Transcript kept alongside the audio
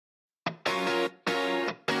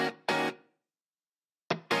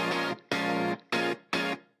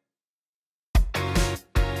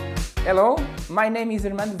Hello, my name is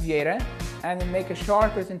Armando Vieira and I make a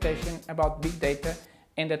short presentation about big data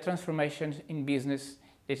and the transformations in business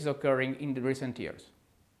that is occurring in the recent years.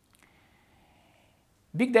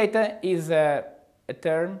 Big data is a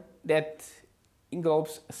term that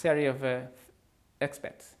englobes a series of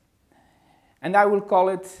aspects, and I will call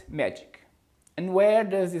it magic. And where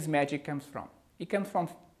does this magic come from? It comes from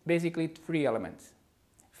basically three elements.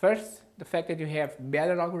 First, the fact that you have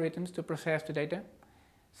better algorithms to process the data.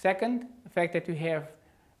 Second, the fact that you have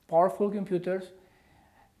powerful computers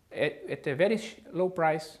at a very low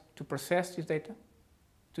price to process this data.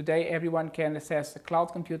 Today, everyone can access the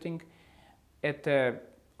cloud computing at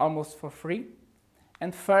almost for free.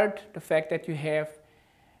 And third, the fact that you have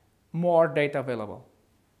more data available.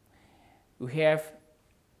 You have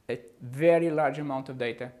a very large amount of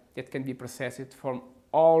data that can be processed from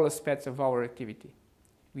all aspects of our activity.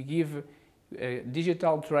 We give a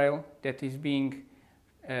digital trail that is being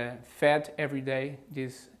fed every day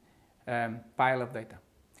this pile of data.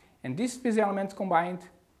 And these three elements combined,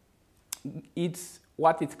 it's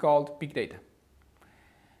what is called big data.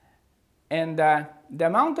 And the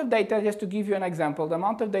amount of data, just to give you an example, the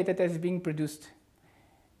amount of data that is being produced,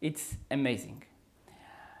 it's amazing.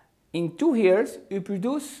 In 2 years, we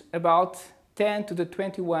produce about 10 to the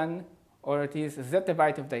 21, or it is a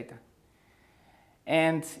zettabyte of data.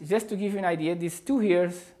 And just to give you an idea, these 2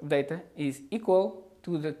 years of data is equal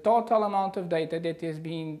to the total amount of data that is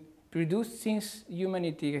being produced since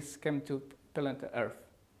humanity has come to planet Earth.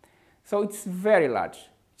 So it's very large.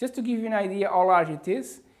 Just to give you an idea how large it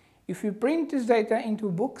is, if you print this data into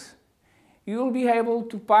books, you will be able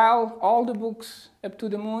to pile all the books up to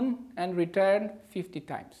the moon and return 50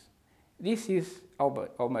 times. This is how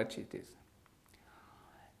much it is.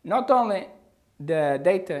 Not only the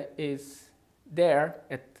data is there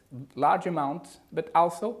at large amounts, but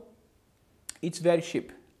also it's very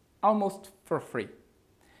cheap, almost for free.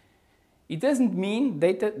 It doesn't mean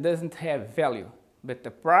data doesn't have value, but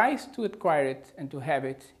the price to acquire it and to have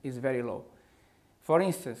it is very low. For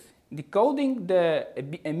instance, decoding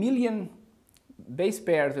a million base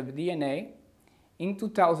pairs of DNA in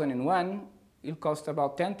 2001, it cost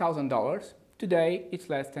about $10,000. Today, it's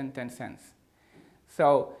less than 10 cents.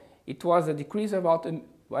 So it was a decrease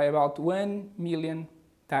by about 1 million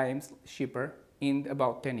times cheaper in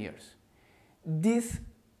about 10 years. This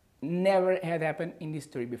never had happened in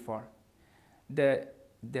history before. The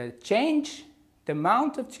change, the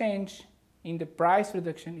amount of change in the price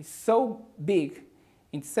reduction is so big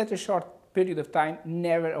in such a short period of time,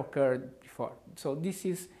 never occurred before. So this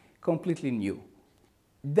is completely new.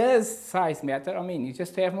 Does size matter? I mean, you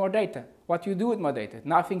just have more data. What you do with more data?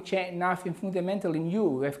 Nothing fundamental in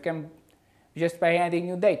you have come just by adding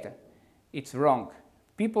new data. It's wrong.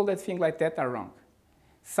 People that think like that are wrong.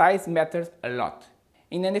 Size matters a lot.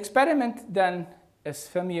 In an experiment done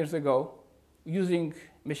some years ago, using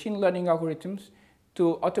machine learning algorithms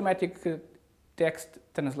to automatic text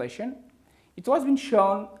translation, it was been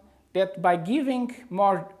shown that by giving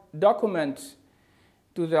more documents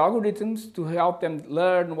to the algorithms to help them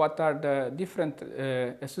learn what are the different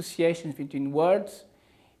associations between words,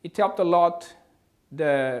 it helped a lot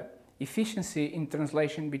the efficiency in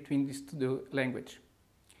translation between these two languages.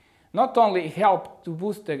 Not only helped to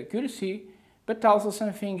boost the accuracy, but also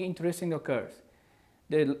something interesting occurs.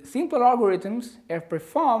 The simple algorithms have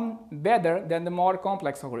performed better than the more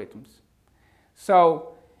complex algorithms.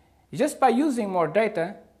 So just by using more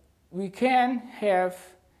data, we can have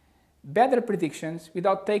better predictions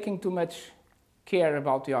without taking too much care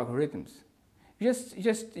about the algorithms.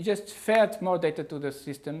 Just fed more data to the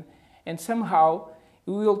system, and somehow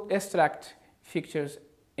we will extract features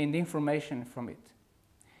and information from it.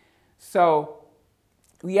 So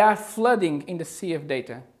we are flooding in the sea of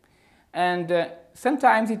data, and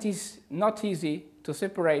sometimes it is not easy to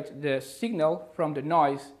separate the signal from the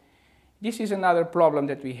noise. This is another problem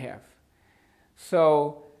that we have.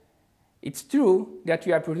 So it's true that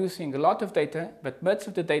we are producing a lot of data, but much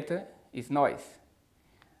of the data is noise.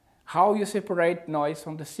 How you separate noise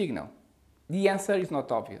from the signal? The answer is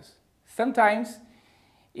not obvious. Sometimes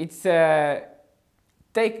it's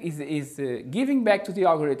giving back to the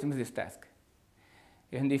algorithms this task.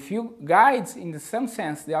 And if you guide, in some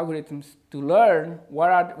sense, the algorithms to learn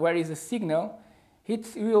where is the signal,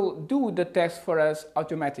 it will do the task for us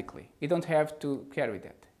automatically. We don't have to carry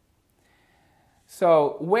that.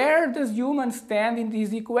 So where does human stand in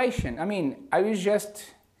this equation? I mean, are we just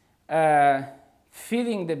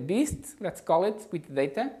feeding the beast, let's call it, with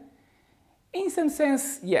data? In some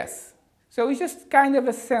sense, yes. So it's just kind of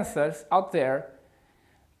a sensors out there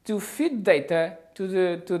to feed data to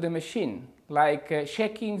the machine, like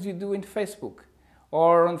check-ins you do in Facebook,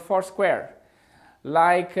 or on Foursquare,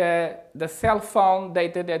 like the cell phone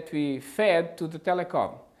data that we fed to the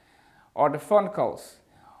telecom, or the phone calls,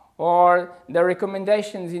 or the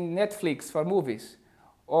recommendations in Netflix for movies,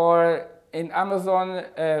 or in Amazon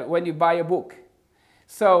when you buy a book.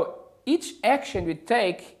 So each action we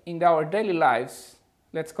take in our daily lives,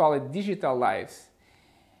 let's call it digital lives,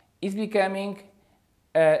 is becoming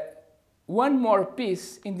one more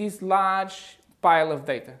piece in this large pile of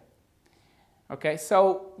data. Okay,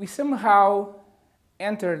 so we somehow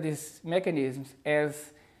enter these mechanisms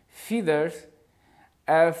as feeders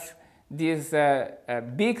of this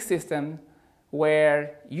big system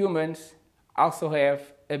where humans also have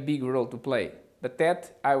a big role to play. But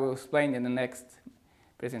that I will explain in the next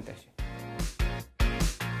presentation.